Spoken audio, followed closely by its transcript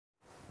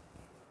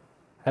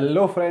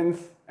Hello friends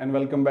and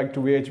welcome back to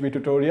VHB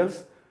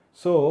Tutorials.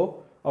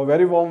 So a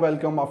very warm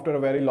welcome after a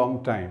very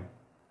long time,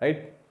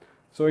 right?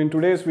 So in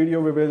today's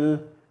video we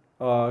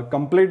will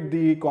complete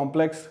the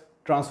complex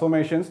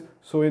transformations.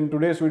 So in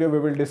today's video we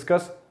will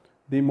discuss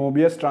the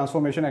Mobius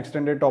transformation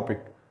extended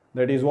topic.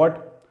 That is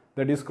what?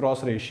 That is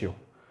cross ratio.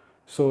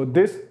 So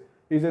this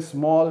is a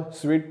small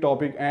sweet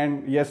topic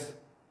and yes,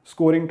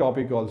 scoring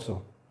topic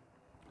also.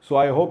 So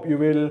I hope you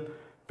will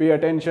pay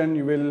attention,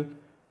 you will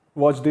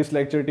watch this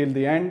lecture till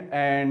the end,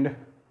 and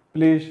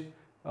please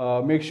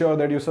make sure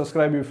that you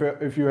subscribe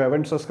if you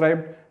haven't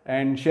subscribed,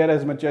 and share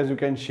as much as you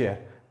can share.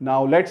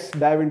 Now let's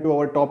dive into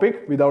our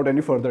topic without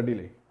any further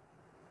delay.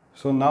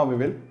 So now we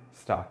will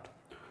start.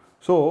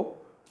 So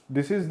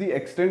this is the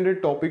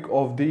extended topic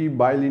of the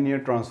bilinear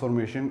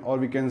transformation, or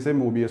we can say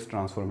Mobius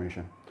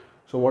transformation.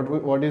 So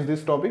what is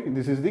this topic?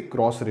 This is the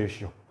cross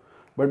ratio.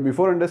 But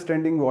before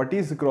understanding what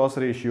is cross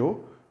ratio,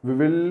 we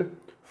will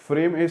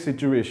frame a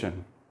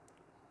situation.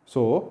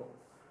 So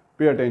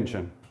pay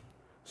attention.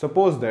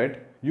 Suppose that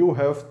you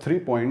have 3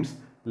 points,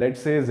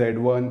 let's say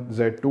Z1,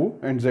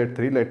 Z2 and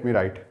Z3. Let me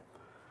write.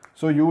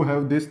 So you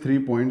have these 3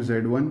 points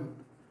Z1,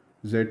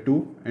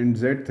 Z2 and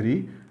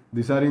Z3.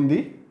 These are in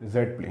the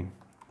Z plane.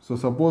 So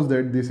suppose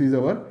that this is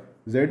our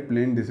Z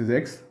plane, this is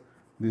X,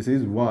 this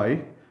is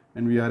Y,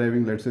 and we are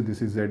having, let's say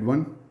this is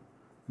Z1,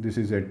 this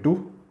is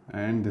Z2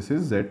 and this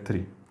is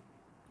Z3.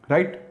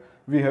 Right?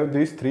 We have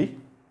these 3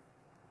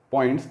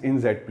 points in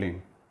Z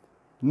plane.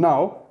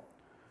 Now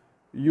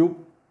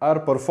you are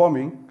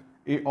performing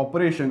a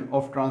operation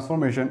of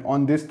transformation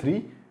on these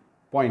 3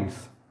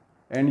 points,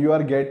 and you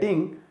are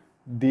getting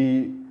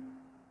the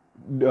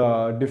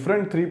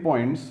different 3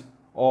 points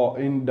or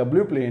in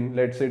W plane,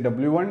 let's say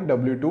W1,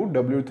 W2,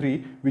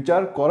 W3, which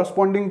are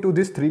corresponding to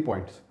these 3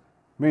 points.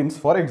 Means,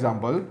 for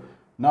example,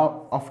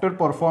 now after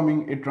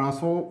performing a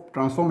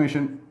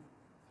transformation,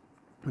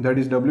 that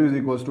is W is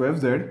equals to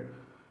Fz,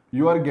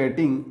 you are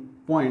getting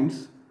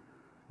points.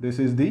 This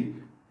is the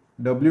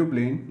W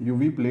plane,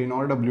 UV plane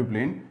or W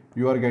plane.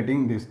 You are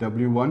getting this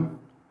W1,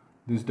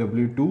 this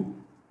W2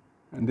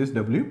 and this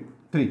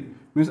W3.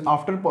 Means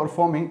after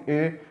performing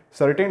a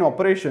certain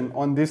operation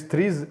on these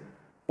 3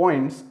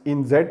 points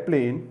in Z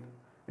plane,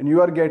 and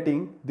you are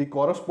getting the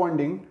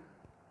corresponding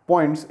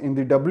points in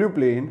the W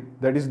plane,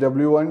 that is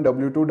W1,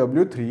 W2,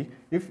 W3.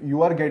 If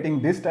you are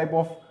getting this type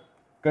of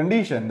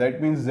condition,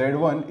 that means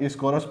Z1 is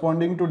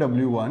corresponding to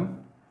W1,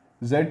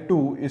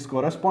 Z2 is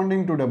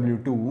corresponding to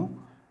W2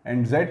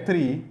 and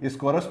Z3 is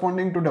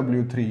corresponding to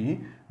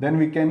W3, then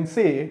we can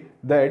say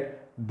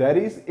that there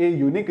is a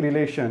unique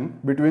relation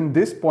between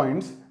these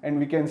points, and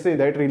we can say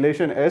that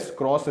relation as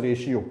cross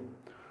ratio.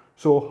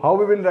 So how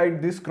we will write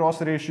this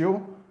cross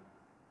ratio?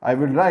 I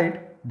will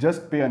write,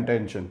 just pay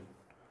attention.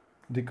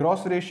 The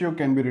cross ratio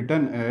can be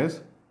written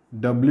as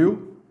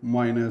W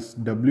minus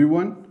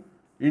W1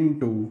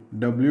 into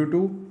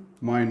W2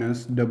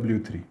 minus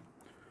W3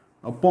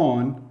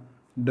 upon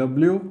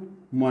W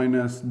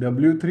minus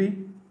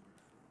W3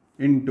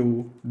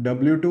 into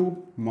W2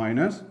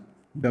 minus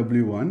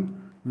W1,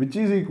 which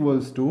is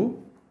equals to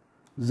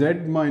Z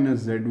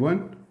minus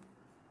Z1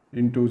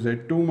 into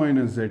Z2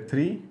 minus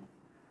Z3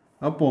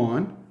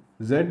 upon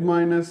Z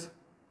minus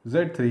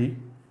Z3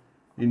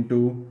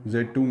 into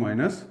Z2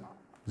 minus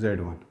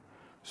Z1.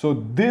 So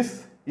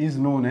this is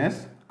known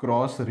as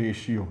cross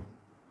ratio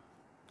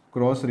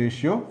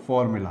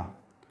formula.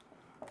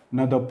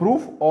 Now the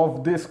proof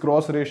of this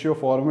cross ratio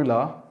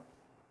formula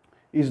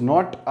is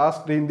not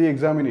asked in the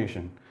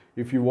examination.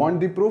 If you want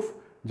the proof,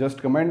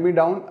 just comment me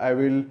down. I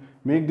will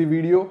make the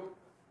video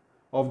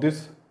of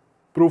this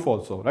proof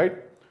also, right?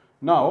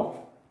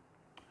 Now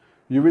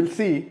you will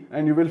see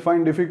and you will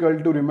find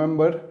difficult to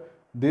remember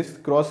this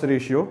cross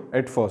ratio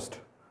at first,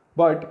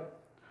 but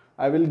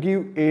I will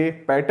give a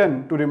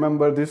pattern to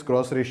remember this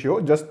cross ratio.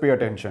 Just pay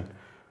attention.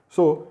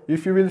 So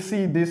if you will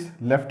see this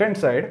left hand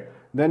side,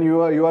 then you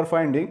are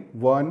finding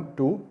 1,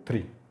 2,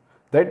 3.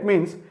 That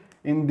means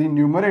in the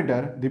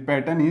numerator the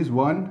pattern is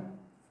 1,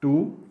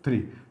 2,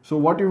 3. So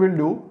what you will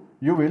do,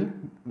 you will,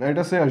 let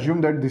us say,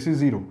 assume that this is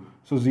 0.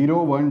 So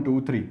 0, 1,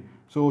 2, 3.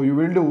 So you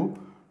will do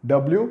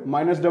W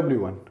minus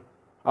W1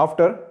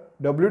 after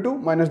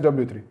W2 minus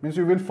W3. Means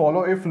you will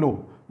follow a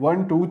flow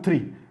 1, 2,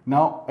 3.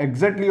 Now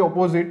exactly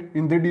opposite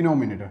in the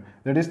denominator,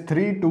 that is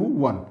 3, 2,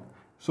 1.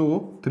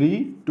 So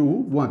 3, 2,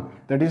 1.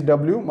 That is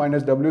W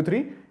minus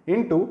W3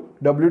 into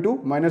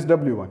W2 minus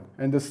W1.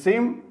 And the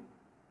same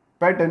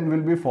pattern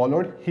will be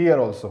followed here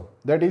also.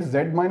 That is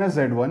Z minus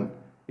Z1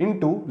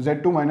 into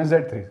Z2 minus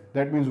Z3.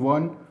 That means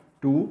 1,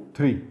 2,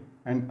 3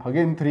 and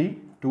again 3,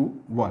 2,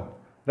 1.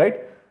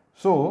 Right?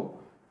 So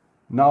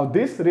now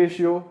this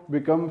ratio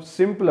becomes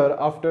simpler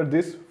after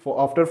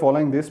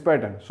following this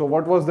pattern. So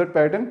what was that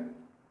pattern?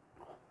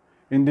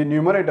 In the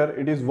numerator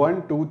it is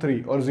 1, 2,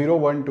 3 or 0,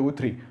 1, 2,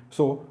 3.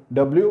 So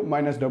W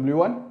minus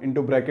W1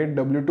 into bracket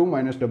W2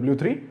 minus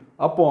W3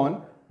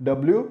 upon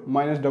W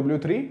minus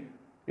W3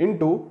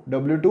 into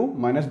W2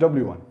 minus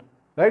W1.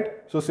 Right?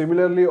 So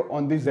similarly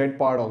on the Z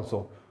part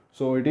also.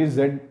 So it is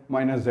Z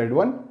minus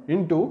Z1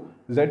 into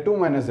Z2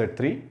 minus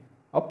Z3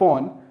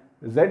 upon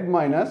z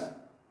minus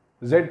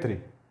z3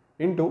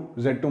 into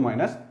z2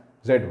 minus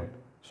z1.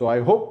 So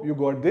I hope you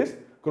got this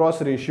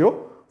cross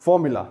ratio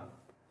formula.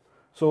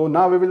 So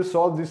now we will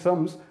solve the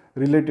sums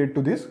related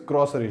to this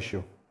cross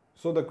ratio.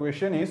 So the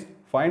question is,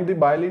 find the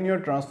bilinear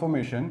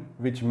transformation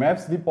which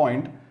maps the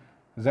point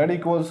z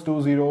equals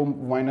to 0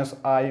 minus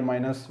I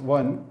minus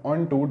 1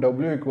 onto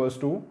w equals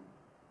to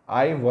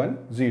I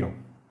 1 0.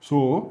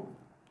 So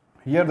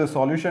here the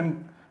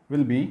solution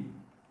will be,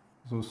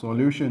 so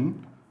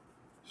solution,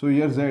 so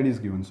here z is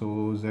given, so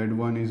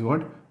z1 is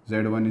what?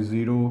 Z1 is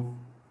 0,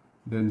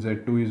 then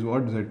z2 is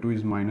what? Z2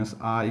 is minus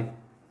I,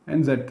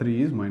 and z3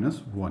 is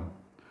minus 1.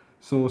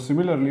 So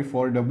similarly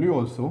for w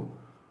also,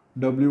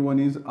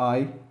 w1 is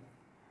I,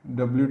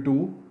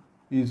 w2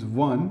 is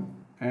 1,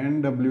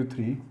 and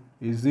w3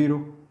 is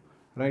 0,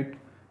 right?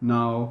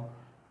 Now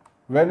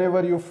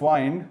whenever you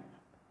find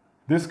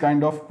this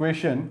kind of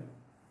question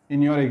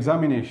in your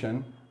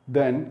examination,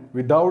 then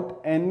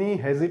without any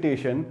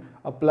hesitation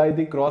apply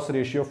the cross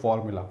ratio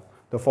formula.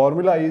 The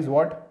formula is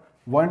what?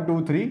 1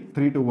 2 3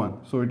 3 to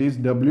 1. So it is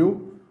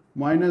w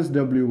minus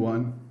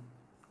w1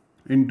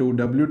 into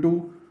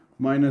w2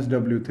 minus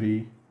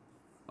w3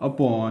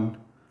 upon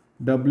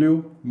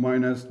w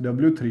minus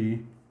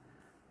w3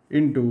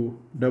 into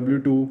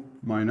w2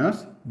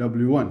 minus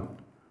w1.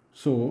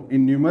 So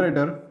in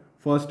numerator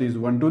first is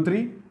 1 2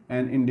 3,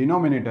 and in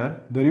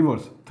denominator the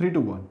reverse 3 to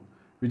 1,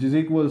 which is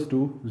equals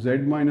to z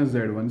minus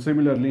z1.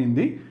 Similarly in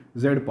the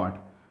z part,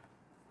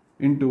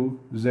 into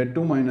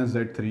z2 minus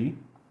z3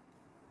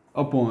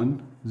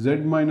 upon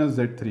z minus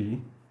z3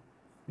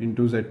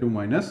 into z2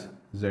 minus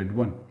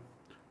z1,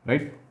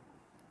 right?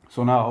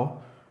 So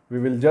now we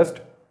will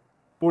just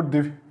put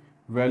the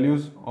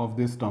values of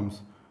these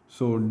terms.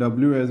 So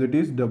w as it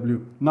is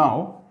w.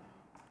 Now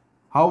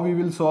how we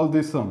will solve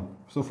this sum?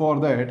 So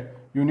for that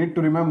you need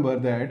to remember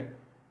that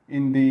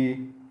in the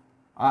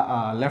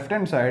left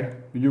hand side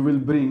you will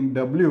bring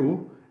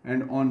w,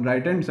 and on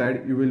right hand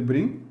side you will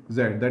bring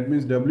z. That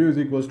means w is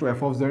equals to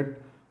f of z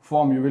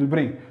form you will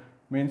bring.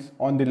 Means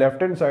on the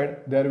left hand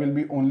side there will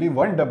be only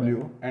one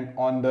w, and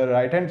on the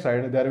right hand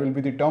side there will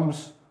be the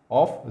terms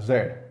of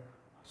z.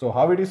 So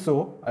how it is,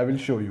 so I will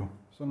show you.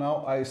 So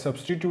now I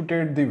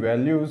substituted the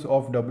values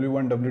of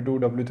w1, w2,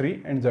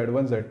 w3 and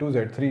z1, z2,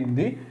 z3 in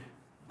the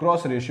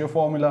cross ratio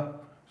formula.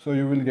 So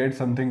you will get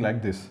something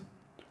like this.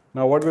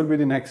 Now what will be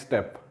the next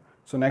step?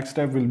 So next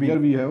step will be, here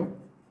we have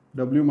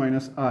w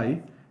minus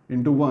I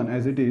into 1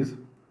 as it is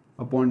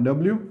upon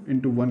w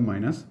into 1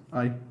 minus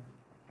I,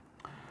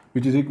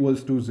 which is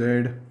equals to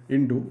z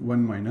into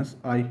 1 minus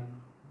I,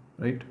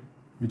 right?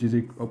 Which is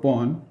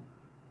upon,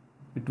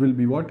 it will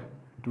be what?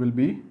 It will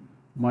be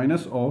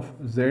minus of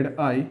zi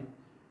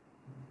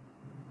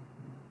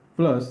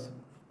plus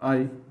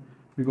I,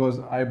 because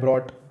I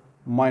brought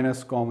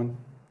minus common.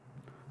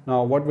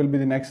 Now what will be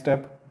the next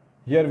step?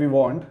 Here we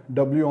want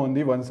w on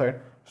the one side,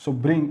 so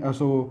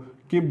so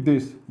keep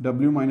this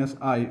w minus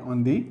I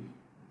on the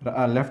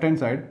left hand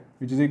side,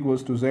 which is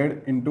equals to z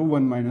into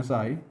 1 minus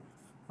I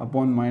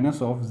upon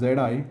minus of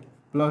zi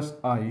plus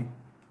I,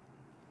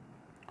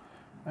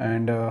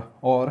 and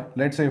or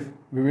let's say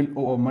we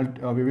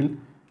will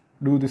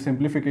do the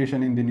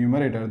simplification in the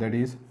numerator, that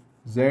is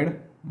z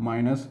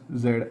minus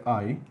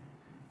zi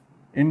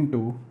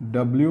into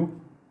w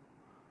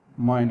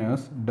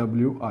minus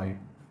wi.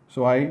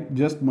 So I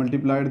just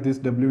multiplied this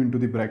w into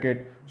the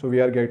bracket, so we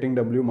are getting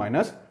w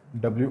minus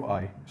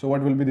wi. So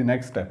what will be the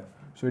next step?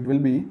 So it will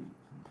be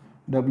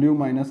w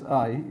minus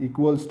I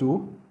equals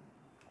to,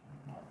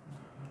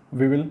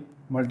 we will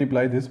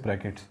multiply these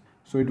brackets,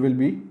 so it will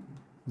be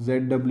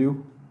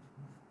zw,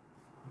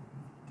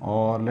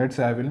 or let's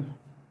say I will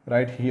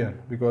write here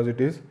because it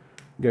is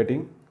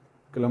getting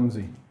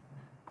clumsy.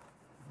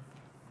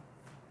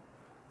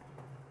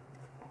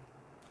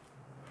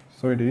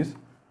 So it is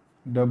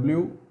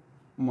w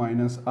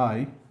minus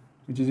I,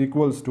 which is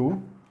equals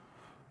to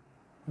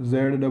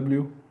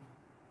zw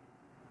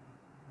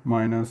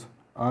minus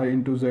I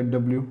into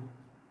zw,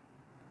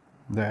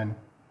 then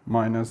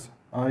minus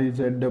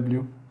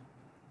izw,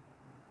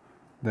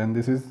 then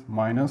this is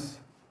minus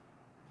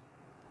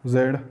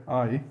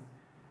zi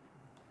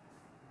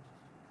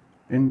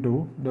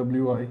into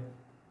wi,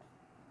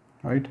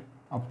 right,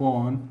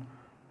 upon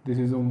this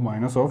is a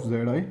minus of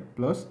zi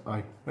plus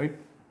I, right?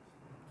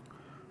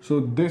 So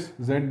this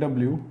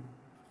zw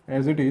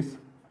as it is,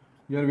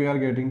 here we are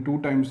getting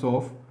 2 times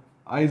of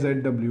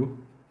izw,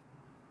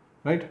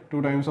 right,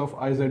 2 times of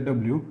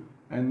izw,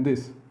 and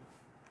this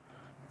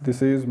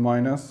is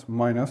minus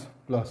minus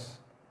plus.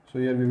 So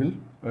here we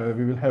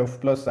will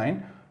have plus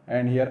sign,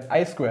 and here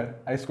I square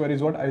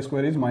is what? I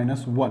square is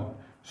minus 1.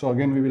 So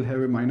again we will have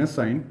a minus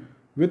sign.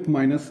 With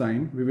minus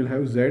sign we will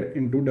have z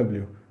into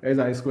w, as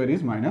I square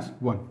is minus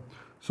 1.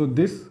 So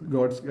this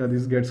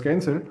gets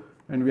cancelled,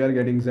 and we are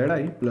getting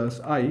zi plus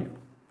I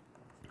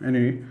and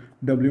a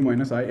w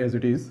minus I as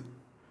it is.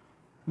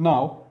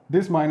 Now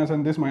this minus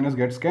and this minus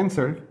gets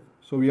cancelled,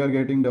 so we are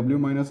getting w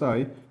minus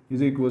I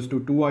is equals to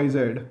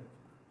 2iz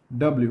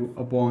w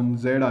upon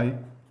zi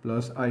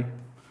plus I.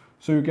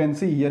 So you can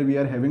see here we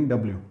are having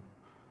w.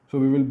 So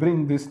we will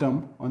bring this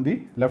term on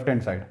the left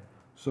hand side.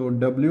 So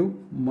w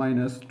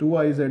minus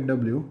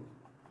 2izw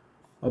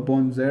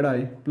upon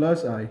zi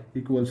plus I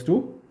equals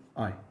to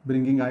I,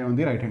 bringing I on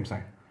the right hand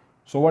side.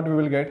 So what we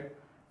will get?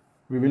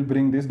 We will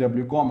bring this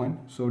w common.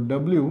 So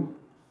w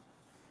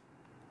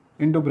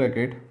into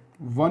bracket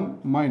 1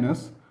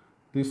 minus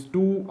this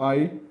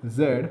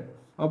 2iz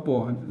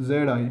upon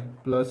zi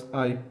plus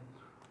I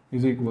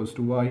is equals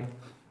to I.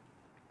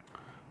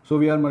 So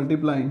we are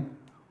multiplying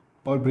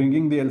or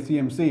bringing the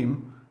LCM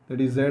same, that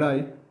is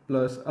zi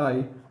plus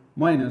I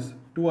minus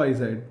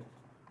 2iz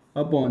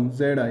upon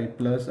zi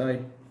plus I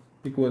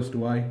equals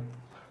to I.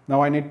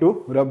 Now I need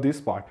to rub this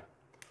part.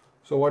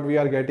 So what we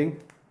are getting?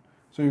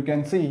 So you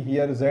can see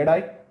here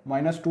zi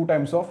minus 2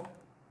 times of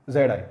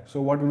zi.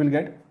 So what we will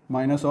get?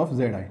 Minus of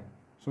zi.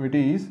 So it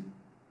is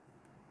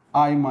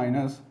I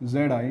minus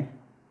zi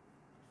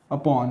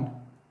upon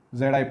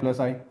zi plus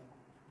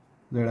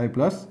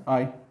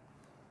I,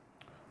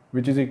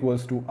 which is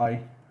equals to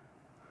I.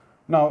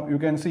 Now you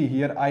can see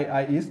here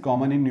I is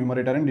common in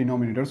numerator and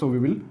denominator, so we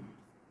will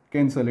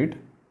cancel it.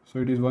 So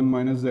it is 1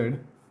 minus z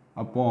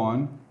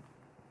upon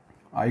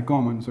I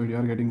common, so we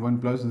are getting 1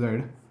 plus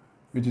z,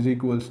 which is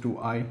equals to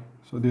I.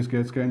 So this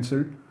gets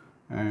cancelled,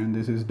 and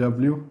this is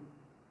w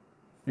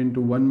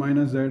into 1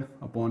 minus z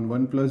upon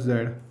 1 plus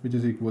z, which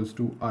is equals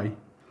to I.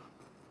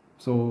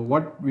 So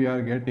what we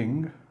are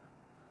getting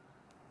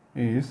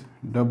is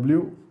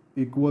w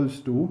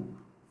equals to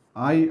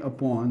I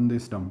upon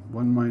this term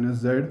 1 minus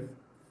z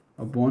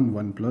upon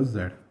 1 plus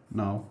z.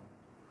 Now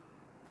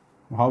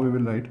how we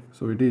will write?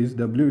 So it is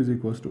w is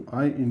equals to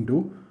I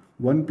into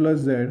 1 plus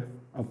z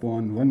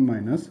upon 1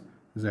 minus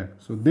z.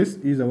 So this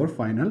is our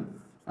final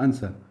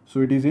answer.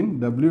 So it is in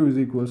w is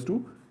equals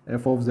to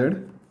f of z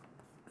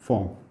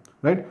form,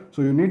 right?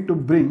 So you need to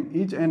bring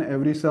each and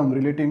every sum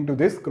relating to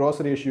this cross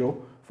ratio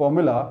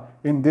formula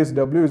in this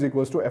w is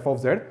equals to f of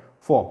z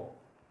form.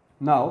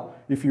 Now,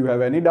 if you have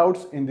any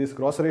doubts in this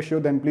cross ratio,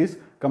 then please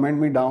comment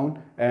me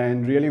down,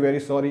 and really very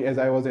sorry, as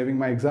I was having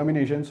my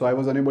examination, so I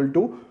was unable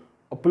to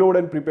upload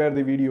and prepare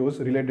the videos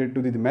related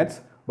to the maths,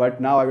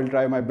 but now I will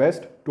try my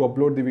best to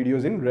upload the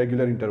videos in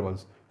regular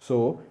intervals.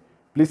 So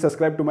please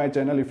subscribe to my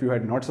channel if you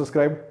had not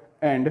subscribed,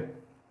 and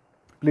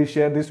please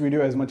share this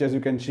video as much as you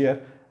can share,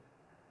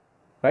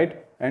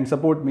 right? And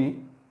support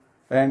me.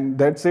 And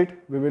that's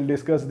it. We will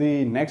discuss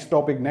the next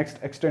topic, next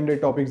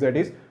extended topics, that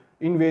is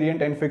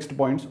invariant and fixed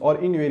points, or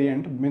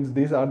invariant means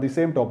these are the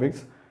same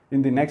topics,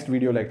 in the next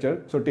video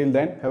lecture. So till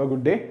then, have a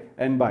good day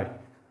and bye.